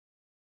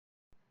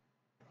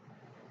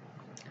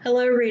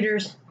Hello,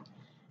 readers.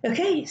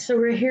 Okay, so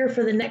we're here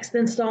for the next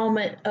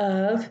installment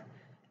of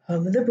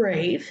Home of the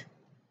Brave.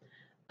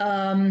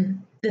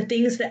 The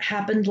things that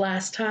happened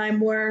last time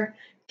were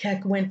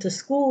Keck went to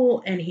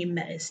school and he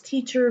met his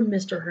teacher,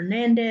 Mr.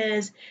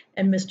 Hernandez,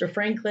 and Mr.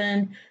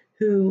 Franklin,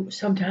 who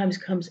sometimes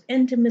comes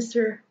into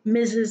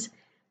Mrs.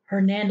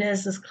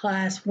 Hernandez's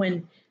class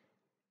when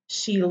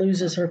she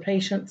loses her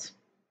patience.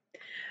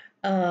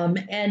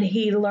 And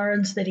he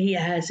learns that he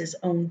has his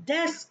own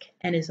desk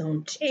and his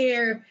own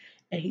chair,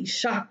 and he's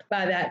shocked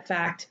by that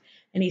fact.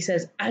 And he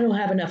says, I don't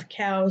have enough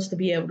cows to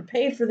be able to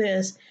pay for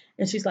this.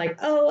 And she's like,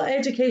 oh,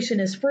 education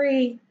is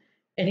free.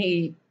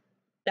 And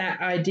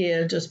that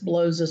idea just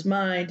blows his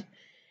mind.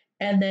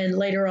 And then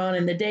later on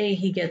in the day,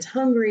 he gets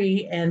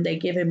hungry and they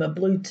give him a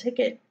blue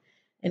ticket.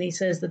 And he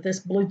says that this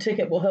blue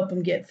ticket will help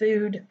him get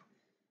food.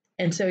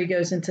 And so he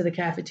goes into the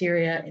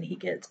cafeteria and he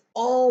gets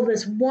all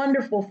this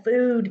wonderful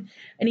food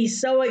and he's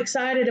so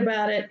excited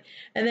about it.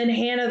 And then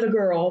Hannah, the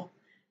girl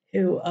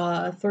who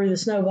threw the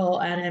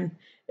snowball at him,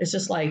 is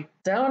just like,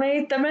 don't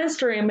eat the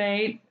mystery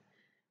mate,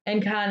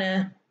 and kind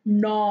of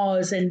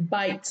gnaws and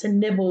bites and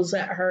nibbles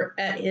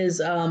at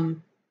his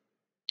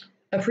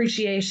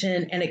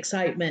appreciation and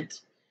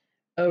excitement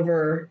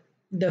over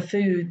the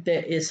food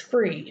that is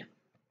free.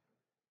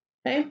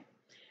 Okay,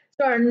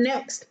 so our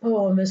next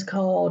poem is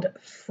called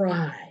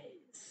Fry.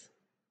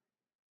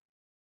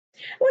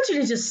 I want you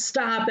to just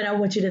stop and I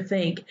want you to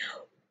think,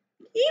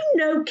 you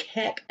know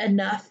Keck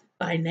enough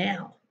by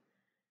now.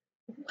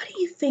 What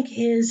do you think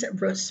his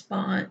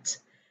response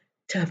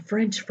to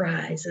French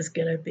fries is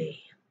going to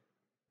be?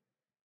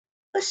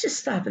 Let's just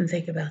stop and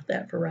think about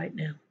that for right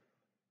now.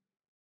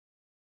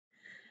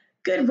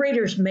 Good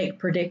readers make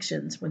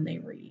predictions when they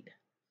read.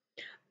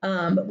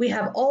 We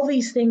have all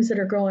these things that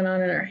are going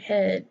on in our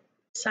head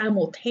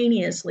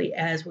simultaneously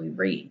as we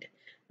read.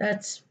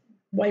 That's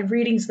why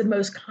reading's the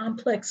most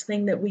complex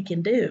thing that we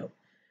can do.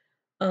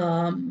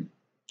 And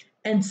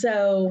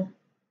so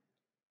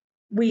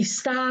we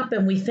stop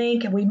and we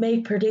think and we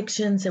make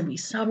predictions and we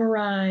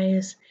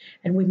summarize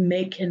and we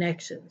make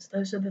connections.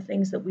 Those are the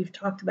things that we've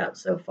talked about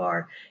so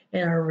far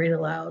in our read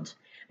alouds.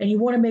 And you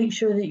want to make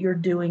sure that you're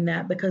doing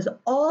that because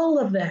all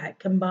of that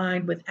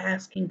combined with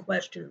asking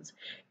questions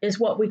is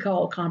what we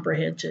call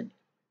comprehension.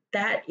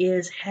 That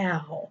is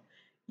how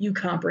you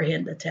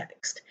comprehend the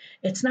text.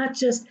 It's not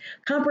just,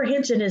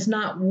 comprehension is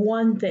not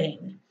one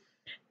thing.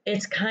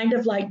 It's kind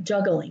of like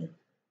juggling.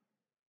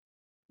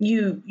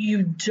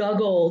 You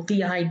juggle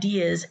the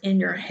ideas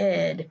in your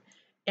head,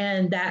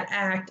 and that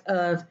act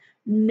of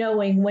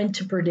knowing when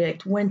to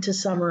predict, when to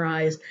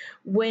summarize,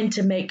 when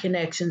to make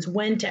connections,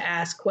 when to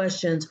ask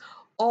questions,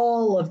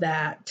 all of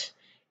that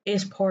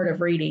is part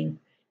of reading.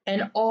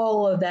 And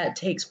all of that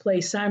takes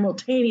place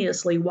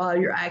simultaneously while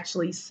you're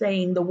actually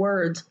saying the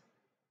words,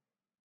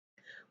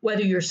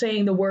 whether you're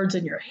saying the words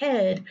in your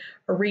head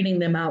or reading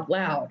them out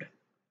loud.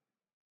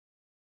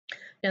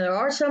 Now, there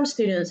are some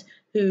students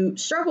who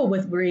struggle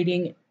with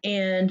reading,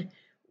 and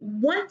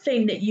one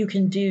thing that you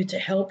can do to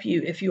help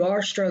you if you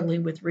are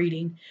struggling with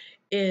reading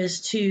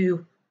is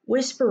to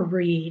whisper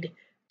read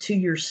to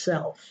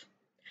yourself.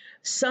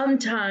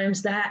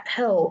 Sometimes that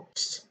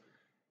helps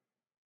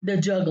the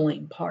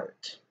juggling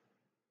part,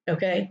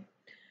 okay?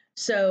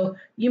 So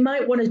you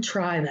might want to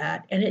try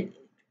that, and it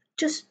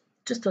just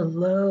a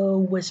low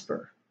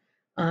whisper.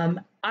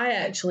 I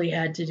actually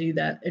had to do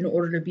that in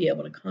order to be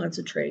able to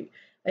concentrate.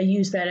 I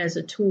used that as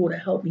a tool to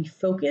help me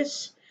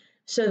focus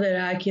so that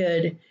I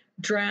could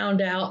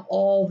drown out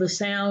all the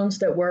sounds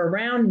that were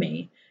around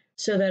me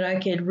so that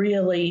I could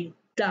really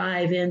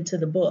dive into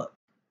the book.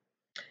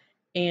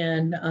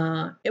 And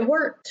it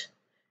worked.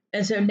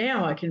 And so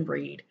now I can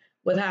read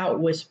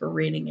without whisper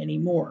reading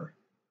anymore.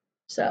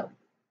 So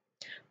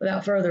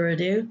without further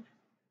ado,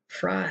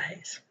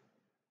 fries.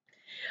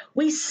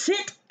 We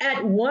sit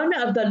at one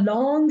of the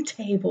long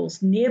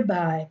tables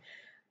nearby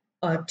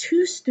are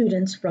two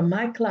students from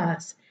my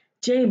class,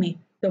 Jamie,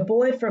 the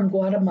boy from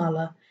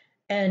Guatemala,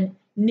 and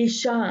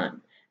Nishan,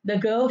 the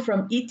girl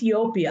from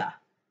Ethiopia.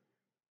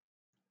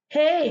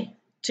 Hey,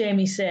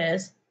 Jamie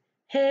says.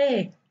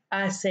 Hey,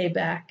 I say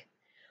back.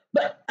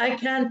 But I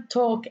can't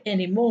talk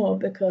anymore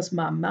because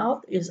my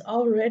mouth is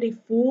already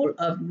full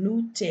of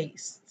new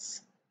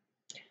tastes.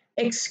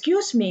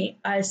 Excuse me,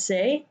 I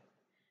say,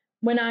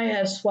 when I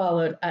have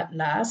swallowed at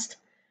last,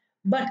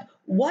 but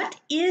what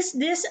is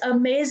this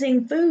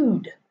amazing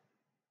food?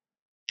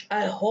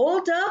 I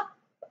hold up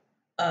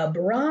a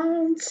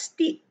brown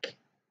stick.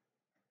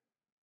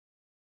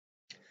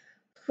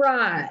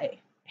 Fry,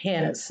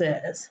 Hannah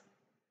says,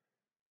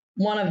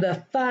 one of the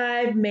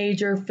 5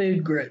 major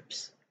food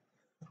groups.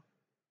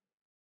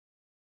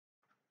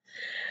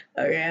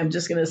 Okay, I'm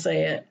just going to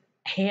say it.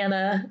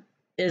 Hannah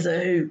is a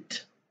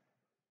hoot.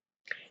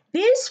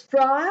 This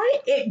fry,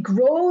 it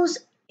grows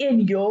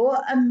in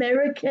your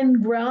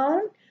American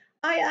ground?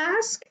 I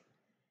ask.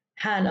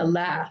 Hannah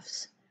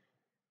laughs.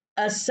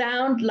 A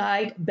sound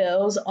like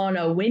bells on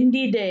a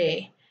windy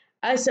day.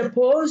 I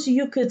suppose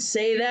you could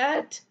say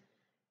that.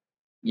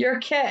 You're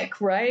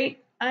Keck,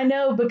 right? I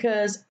know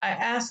because I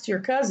asked your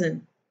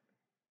cousin.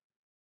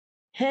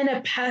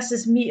 Hannah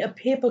passes me a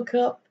paper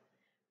cup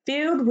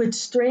filled with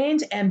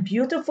strange and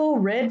beautiful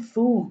red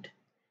food.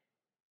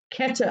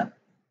 Ketchup,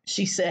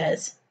 she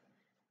says.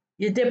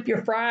 You dip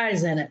your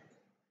fries in it.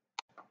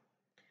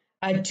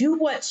 I do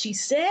what she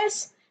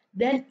says,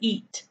 then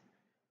eat.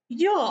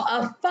 You're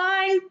a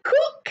fine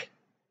cook,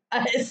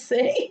 I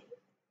say.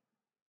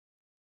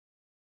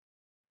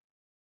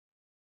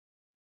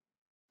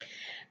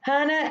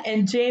 Hannah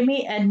and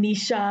Jamie and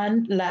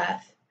Nishan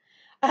laugh.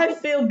 I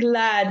feel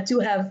glad to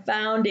have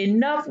found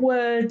enough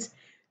words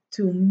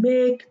to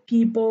make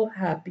people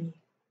happy.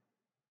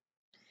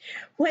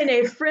 When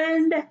a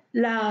friend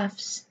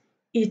laughs,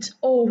 it's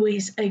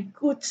always a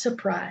good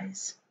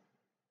surprise.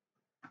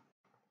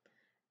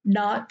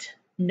 Not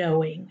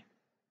knowing.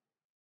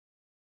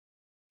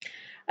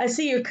 I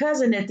see your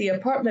cousin at the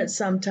apartment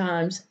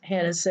sometimes,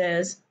 Hannah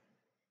says.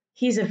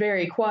 He's a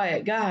very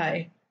quiet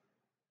guy.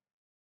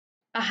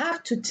 I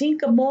have to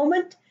think a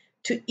moment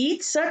to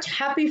eat such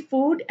happy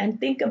food and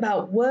think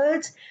about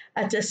words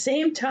at the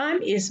same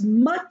time is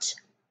much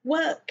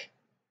work.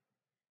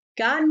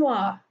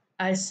 Ganwa,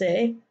 I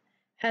say,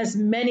 has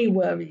many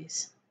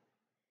worries.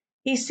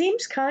 He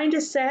seems kind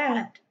of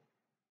sad,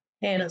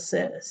 Hannah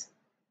says.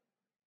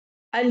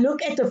 I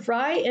look at the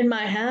fry in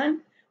my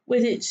hand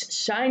with its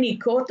shiny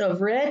coat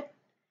of red.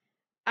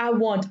 I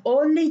want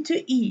only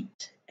to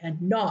eat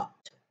and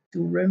not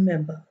to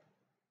remember.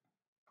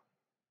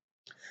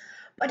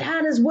 But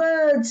Hannah's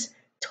words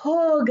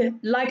tug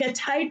like a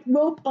tight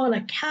rope on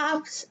a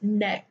calf's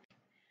neck.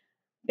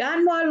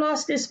 Ganwa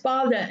lost his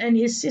father and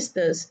his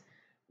sisters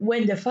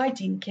when the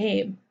fighting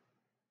came,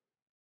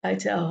 I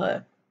tell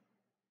her.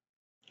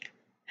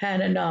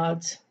 Hannah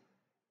nods.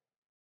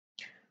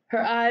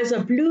 Her eyes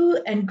are blue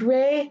and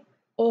gray,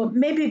 or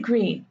maybe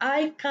green.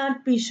 I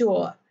can't be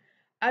sure.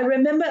 I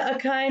remember a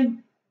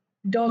kind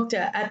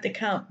doctor at the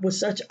camp with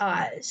such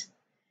eyes.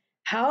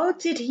 How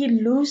did he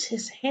lose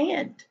his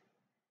hand?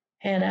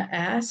 Hannah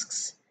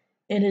asks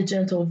in a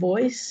gentle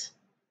voice.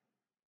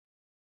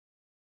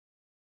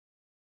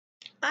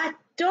 I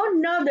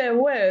don't know the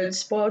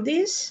words for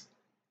this.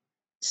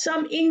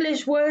 Some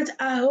English words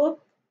I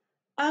hope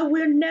I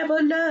will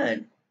never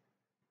learn.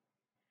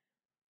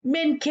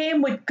 Men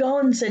came with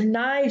guns and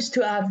knives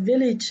to our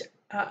village,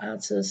 I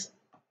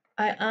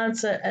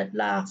answer at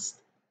last.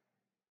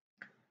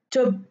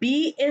 To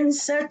be in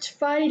such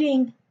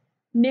fighting,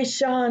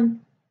 Nishan,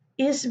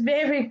 is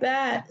very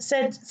bad,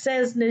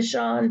 says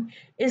Nishan,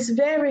 is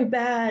very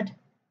bad.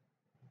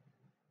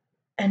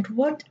 And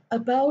what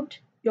about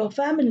your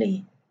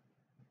family?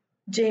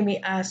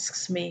 Jamie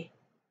asks me.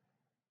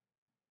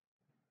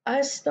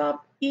 I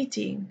stop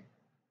eating.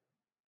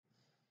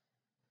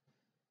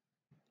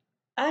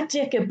 I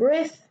take a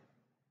breath.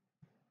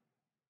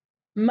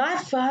 My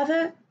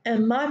father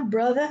and my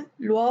brother,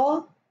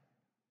 Luo,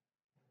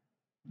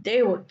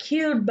 they were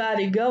killed by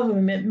the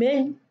government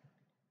men.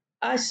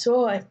 I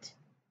saw it.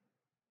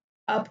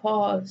 I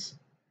pause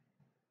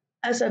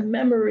as a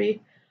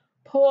memory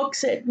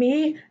pokes at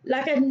me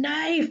like a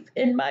knife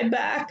in my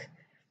back.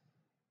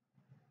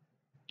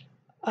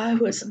 I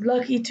was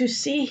lucky to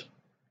see,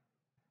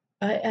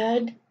 I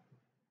add.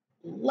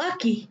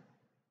 Lucky?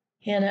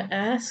 Hannah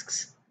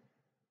asks.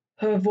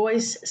 Her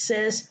voice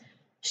says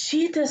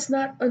she does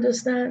not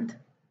understand.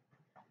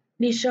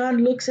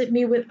 Nishan looks at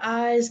me with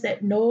eyes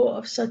that know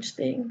of such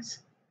things.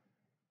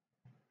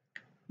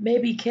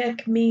 Maybe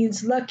Kek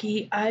means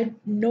lucky, I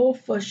know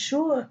for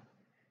sure,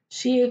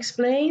 she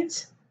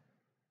explains.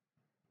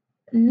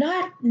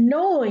 Not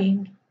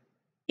knowing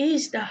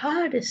is the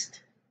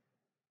hardest.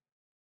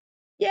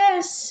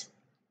 Yes,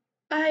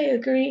 I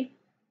agree,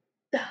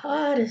 the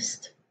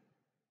hardest.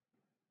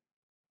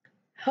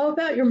 How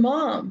about your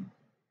mom?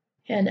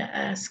 Hannah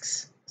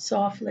asks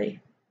softly.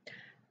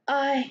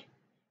 I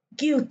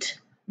guilt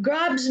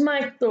grabs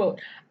my throat.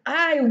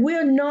 I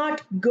will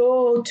not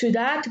go to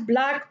that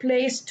black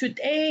place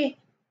today.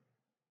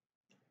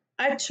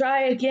 I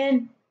try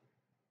again.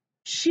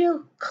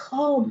 She'll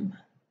come,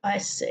 I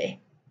say.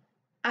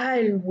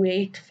 I'll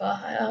wait for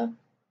her.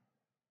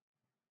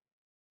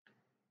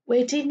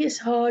 Waiting is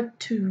hard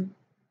too.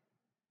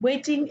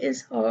 Waiting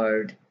is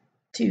hard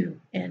too,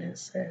 Anna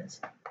says.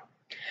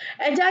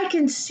 And I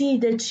can see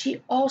that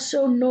she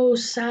also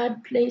knows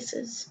sad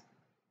places.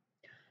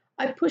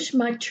 I push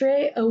my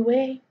tray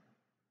away.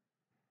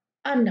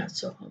 I'm not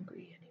so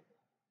hungry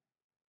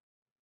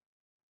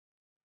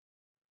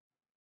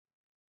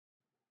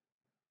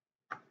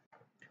anymore.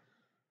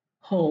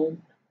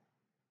 Home.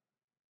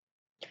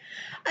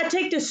 I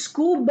take the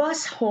school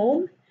bus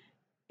home.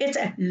 It's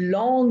a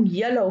long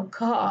yellow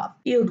car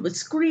filled with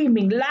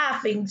screaming,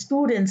 laughing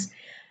students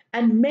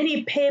and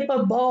many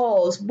paper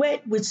balls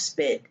wet with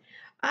spit.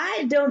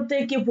 I don't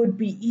think it would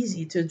be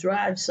easy to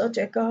drive such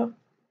a car.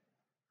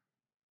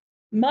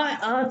 My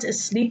aunt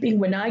is sleeping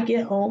when I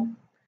get home.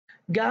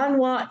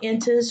 Ganwa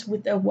enters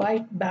with a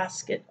white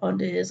basket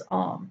under his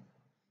arm.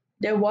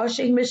 There are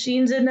washing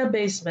machines in the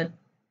basement,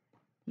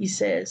 he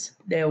says.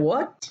 There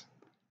what?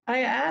 I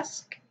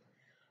ask.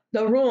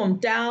 The room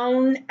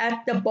down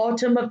at the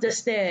bottom of the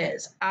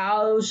stairs.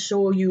 I'll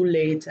show you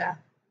later.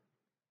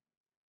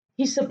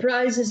 He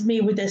surprises me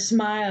with a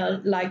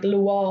smile like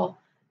Luo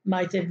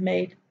might have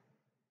made.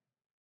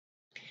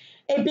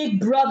 A big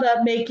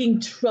brother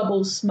making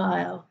trouble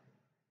smile.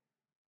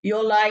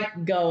 You're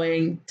like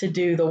going to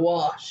do the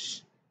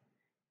wash.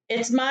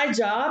 It's my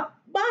job,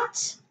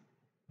 but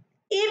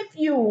if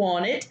you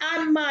want it,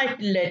 I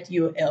might let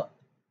you help.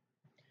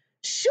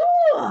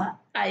 Sure,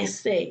 I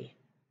say,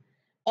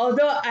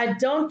 although I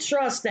don't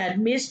trust that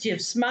mischief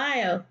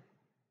smile.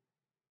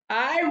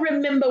 I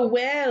remember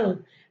well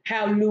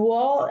how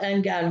Luo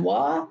and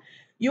Ganois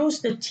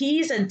used to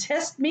tease and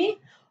test me.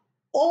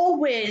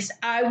 Always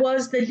I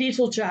was the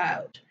little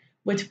child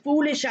with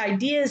foolish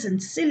ideas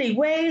and silly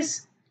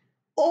ways.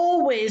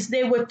 Always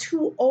they were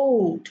too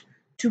old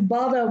to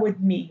bother with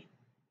me,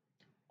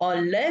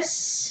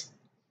 unless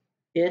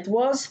it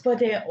was for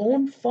their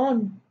own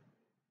fun.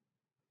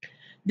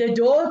 The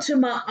door to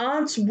my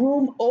aunt's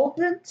room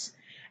opens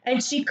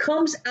and she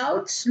comes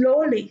out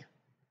slowly,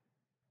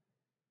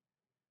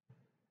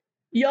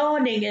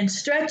 yawning and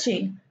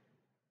stretching.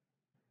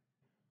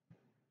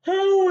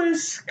 How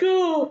was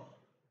school?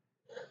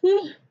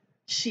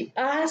 She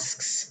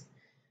asks.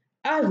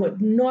 You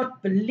would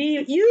not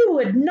believe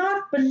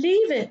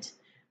it.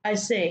 I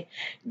say,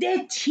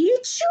 they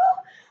teach you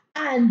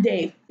and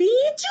they feed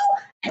you,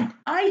 and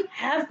I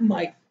have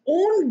my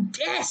own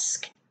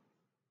desk.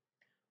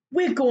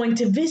 We're going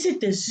to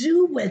visit the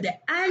zoo where the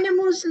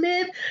animals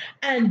live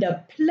and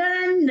the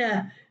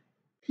planet,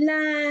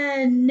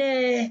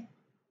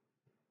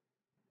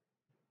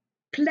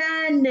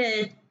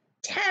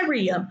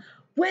 planetarium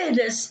where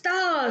the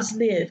stars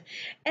live.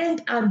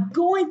 And I'm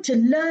going to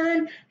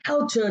learn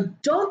how to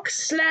dunk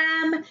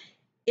slam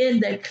in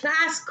the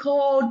class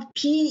called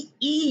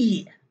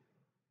PE.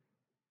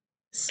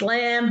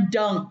 Slam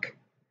dunk,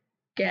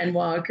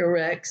 Ganwa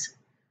corrects.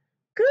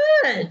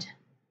 Good,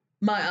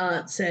 my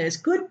aunt says.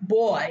 Good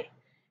boy.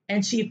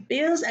 And she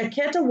fills a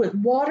kettle with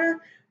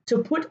water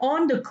to put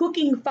on the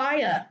cooking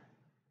fire.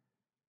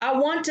 I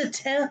want to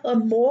tell her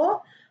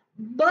more,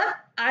 but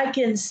I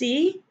can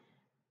see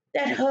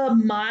that her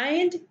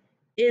mind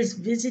is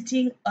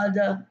visiting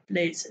other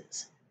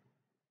places.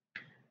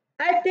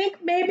 I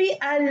think maybe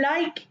I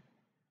like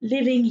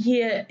living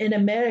here in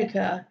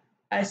America,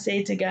 I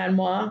say to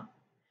Ganwa.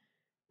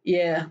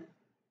 Yeah,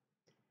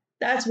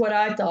 that's what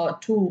I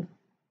thought too.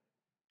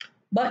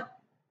 But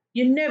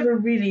you never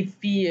really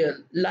feel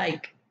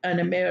like an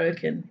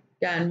American,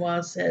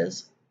 Ganwa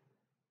says.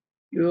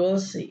 You'll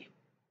see.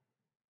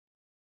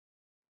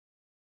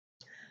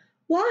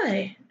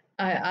 Why?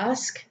 I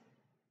ask.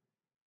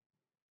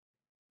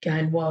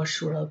 Ganwa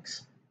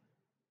shrugs.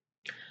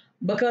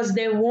 Because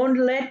they won't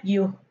let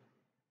you.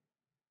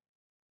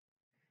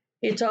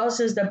 He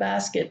tosses the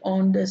basket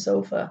on the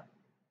sofa.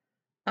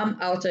 I'm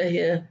out of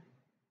here,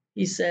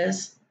 he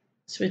says,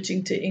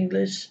 switching to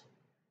English.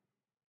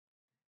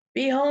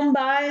 Be home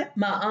by,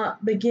 my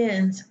aunt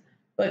begins,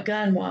 but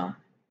Ganwa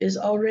is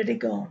already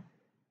gone.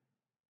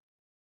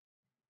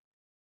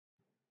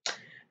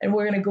 And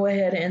we're going to go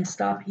ahead and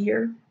stop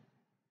here.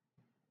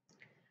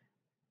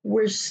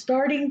 We're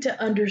starting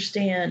to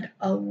understand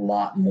a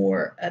lot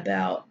more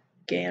about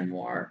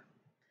Ganwar.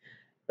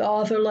 The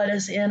author let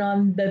us in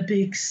on the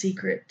big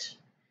secret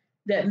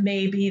that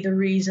may be the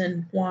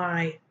reason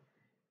why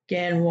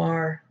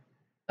Ganwar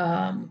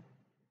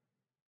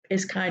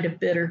is kind of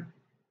bitter.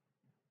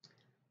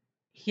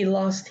 He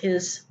lost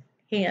his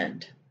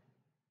hand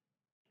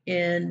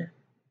in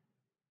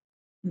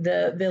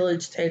the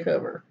village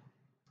takeover.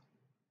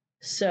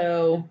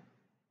 So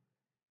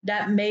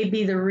that may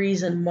be the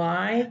reason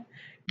why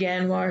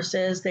Ganwar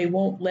says they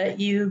won't let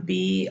you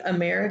be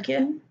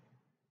American.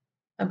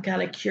 I'm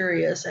kind of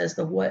curious as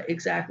to what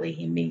exactly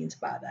he means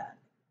by that.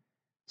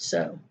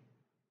 So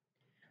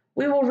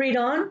we will read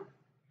on,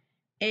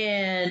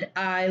 and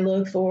I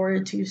look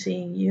forward to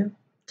seeing you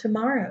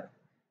tomorrow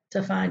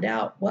to find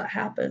out what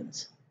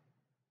happens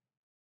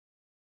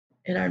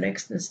in our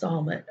next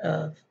installment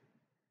of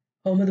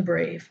Home of the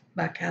Brave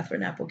by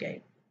Katherine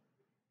Applegate.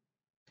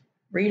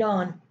 Read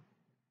on.